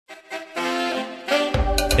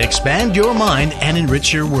Expand your mind and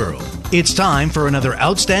enrich your world. It's time for another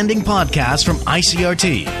outstanding podcast from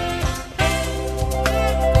ICRT.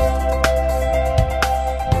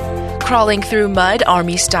 Crawling through mud,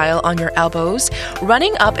 army style on your elbows,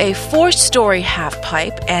 running up a 4-story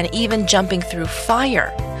half-pipe, and even jumping through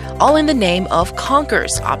fire. All in the name of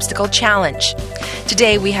Conquer's Obstacle Challenge.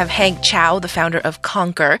 Today we have Hank Chow, the founder of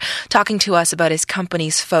Conquer, talking to us about his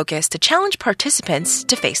company's focus to challenge participants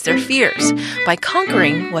to face their fears by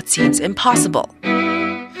conquering what seems impossible.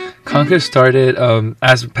 Conquer started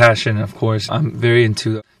as a passion, of course. I'm very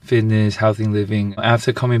into fitness, healthy living.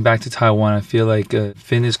 After coming back to Taiwan, I feel like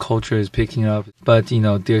fitness culture is picking up, but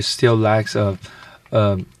there's still lacks of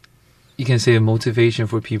you can say a motivation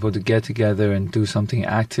for people to get together and do something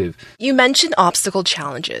active. You mentioned obstacle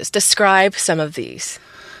challenges. Describe some of these.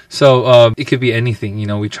 So it could be anything.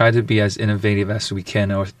 We try to be as innovative as we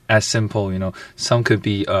can, or as simple. Some could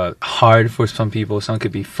be hard for some people. Some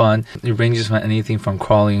could be fun. It ranges from anything from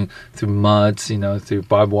crawling through muds, through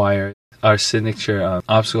barbed wire. Our signature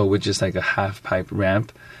obstacle, which is like a half-pipe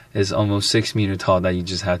ramp, is almost 6 meters tall that you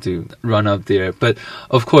just have to run up there. But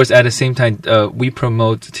of course, at the same time, we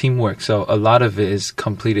promote teamwork. So a lot of it is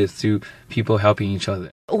completed through people helping each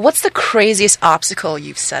other. What's the craziest obstacle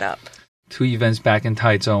you've set up? 2 events back in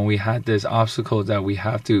Taichung, we had this obstacle that we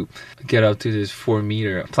have to get up to this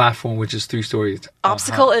 4-meter platform, which is 3 stories.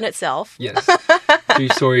 Obstacle in itself? Yes. 3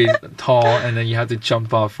 stories tall, and then you have to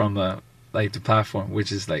jump off from the platform,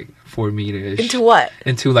 which is like 4 meters. Into what?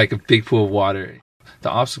 Into like a big pool of water. The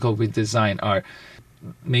obstacle we design are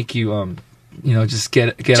make you just get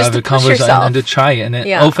out of the comfort zone and to try it. And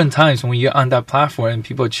then oftentimes when you're on that platform and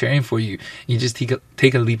people are cheering for you, you just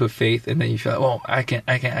take a leap of faith, and then you feel like, oh, I can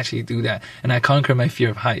actually do that, and I conquer my fear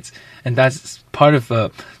of heights. And that's part of the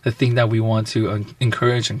thing that we want to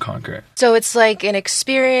encourage and conquer. So it's like an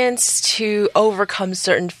experience to overcome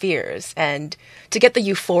certain fears and to get the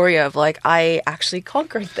euphoria of like, I actually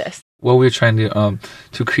conquered this. What we're trying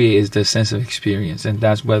to create is the sense of experience, and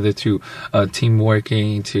that's whether through team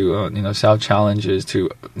working, to self challenges, to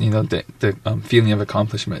the feeling of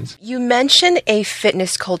accomplishments. You mentioned a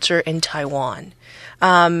fitness culture in Taiwan.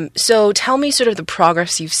 So tell me sort of the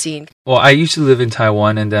progress you've seen. Well, I used to live in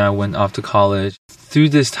Taiwan, and then I went off to college. Through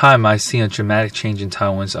this time, I've seen a dramatic change in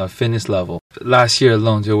Taiwan's fitness level. Last year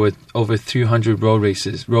alone, there were over 300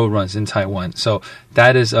 road runs in Taiwan. So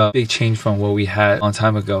that is a big change from what we had a long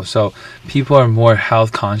time ago. So people are more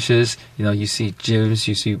health conscious. You see gyms,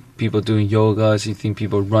 you see people doing yogas, you see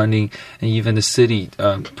people running, and even the city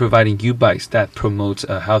providing U-bikes that promotes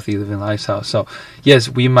a healthy living lifestyle. So yes,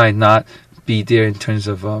 we might not be there in terms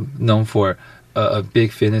of known for a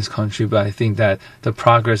big fitness country, but I think that the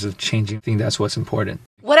progress of changing, I think that's what's important.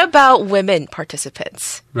 What about women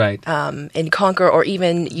participants? Right. In Conquer, or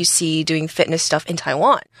even you see doing fitness stuff in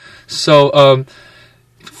Taiwan? So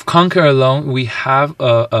Conquer alone, we have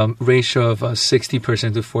a ratio of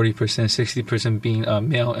 60% to 40%, 60% being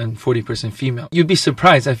male and 40% female. You'd be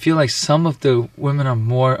surprised. I feel like some of the women are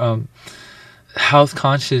more health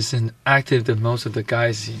conscious and active than most of the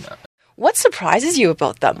guys. What surprises you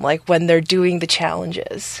about them, like when they're doing the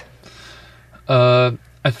challenges? I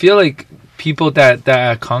feel like people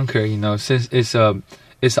that conquer, since it's an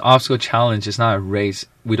obstacle challenge, it's not a race.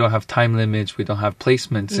 We don't have time limits, we don't have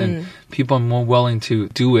placements, and people are more willing to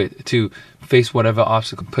do it, to face whatever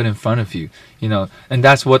obstacle put in front of you, and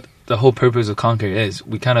that's what the whole purpose of Conquer is.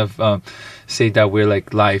 We kind of say that we're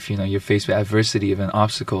like life, you're faced with adversity and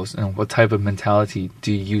obstacles, and what type of mentality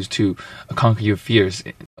do you use to conquer your fears?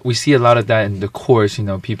 We see a lot of that in the course,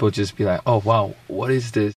 people just be like, oh wow, what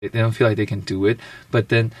is this? They don't feel like they can do it, but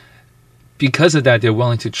then because of that, they're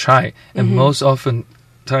willing to try, and most often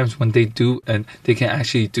times when they do, and they can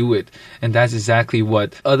actually do it. And that's exactly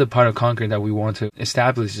what other part of Conquer that we want to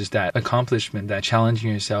establish, is that accomplishment, that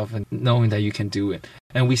challenging yourself and knowing that you can do it.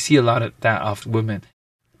 And we see a lot of that of women.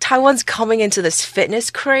 Taiwan's coming into this fitness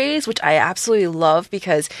craze, which I absolutely love,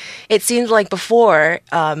 because it seems like before,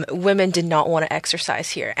 women did not want to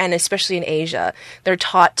exercise here. And especially in Asia, they're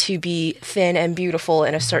taught to be thin and beautiful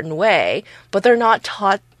in a certain way, but they're not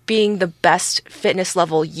taught being the best fitness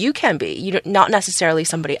level you can be, not necessarily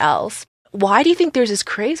somebody else. Why do you think there's this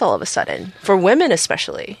craze all of a sudden, for women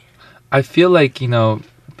especially? I feel like,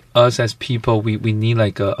 us as people, we need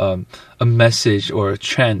like a message or a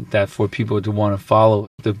trend that for people to want to follow.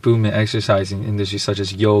 The booming exercising industry, such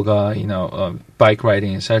as yoga, bike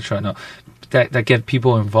riding, etc. That get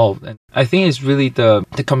people involved. And I think it's really the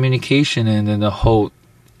communication and then the whole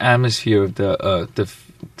atmosphere of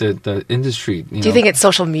the industry. Do you think it's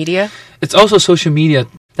social media? It's also social media.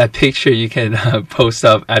 That picture you can post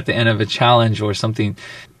up at the end of a challenge or something,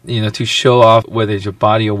 to show off whether it's your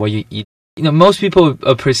body or what you eat. Most people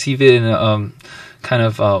perceive it in a kind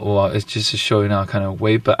of, well, it's just a showing out kind of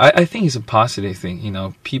way, but I think it's a positive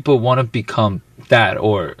thing. People want to become that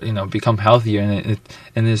or, become healthier, and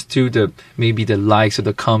it's through maybe the likes or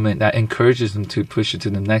the comment that encourages them to push it to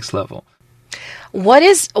the next level. What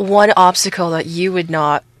is one obstacle that you would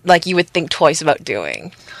think twice about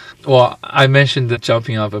doing? Well, I mentioned the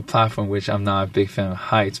jumping off a platform, which I'm not a big fan of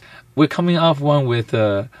heights. We're coming off one with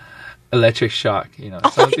electric shock,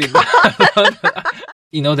 something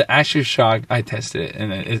the actual shock, I tested it,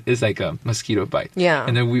 and it's like a mosquito bite. Yeah.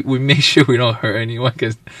 And then we make sure we don't hurt anyone.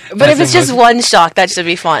 But if it's just one shock, that should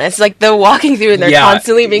be fun. It's like they're walking through and they're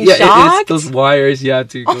constantly being shocked. It's those wires you have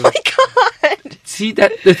to go. Oh my God. See,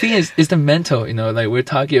 that the thing is the mental, like we're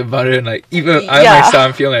talking about it, and like even I myself,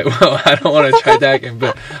 I'm feeling like, well, I don't want to try that again.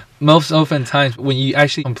 But most often times when you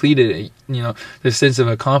actually complete it, the sense of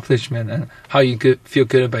accomplishment and how you feel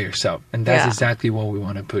good about yourself. And that's exactly what we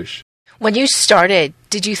want to push. When you started,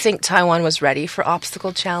 did you think Taiwan was ready for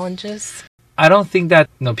obstacle challenges? I don't think that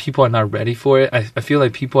people are not ready for it. I feel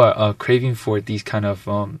like people are craving for these kind of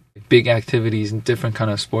big activities and different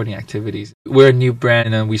kind of sporting activities. We're a new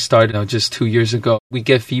brand and we started just 2 years ago. We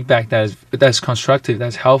get feedback that's constructive,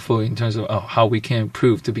 that's helpful in terms of how we can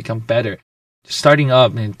improve to become better. Starting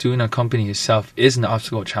up and doing a company itself is an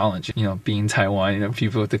obstacle challenge, being in Taiwan,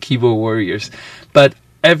 people, the keyboard warriors. But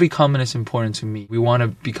every comment is important to me. We want to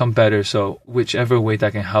become better, so whichever way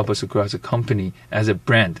that can help us to grow as a company, as a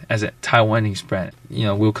brand, as a Taiwanese brand,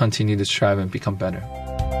 we'll continue to strive and become better.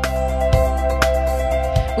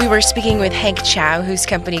 We were speaking with Hank Chow, whose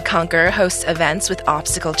company Conquer hosts events with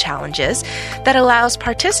obstacle challenges that allows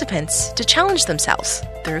participants to challenge themselves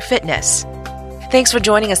through fitness. Thanks for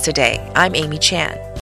joining us today. I'm Amy Chan.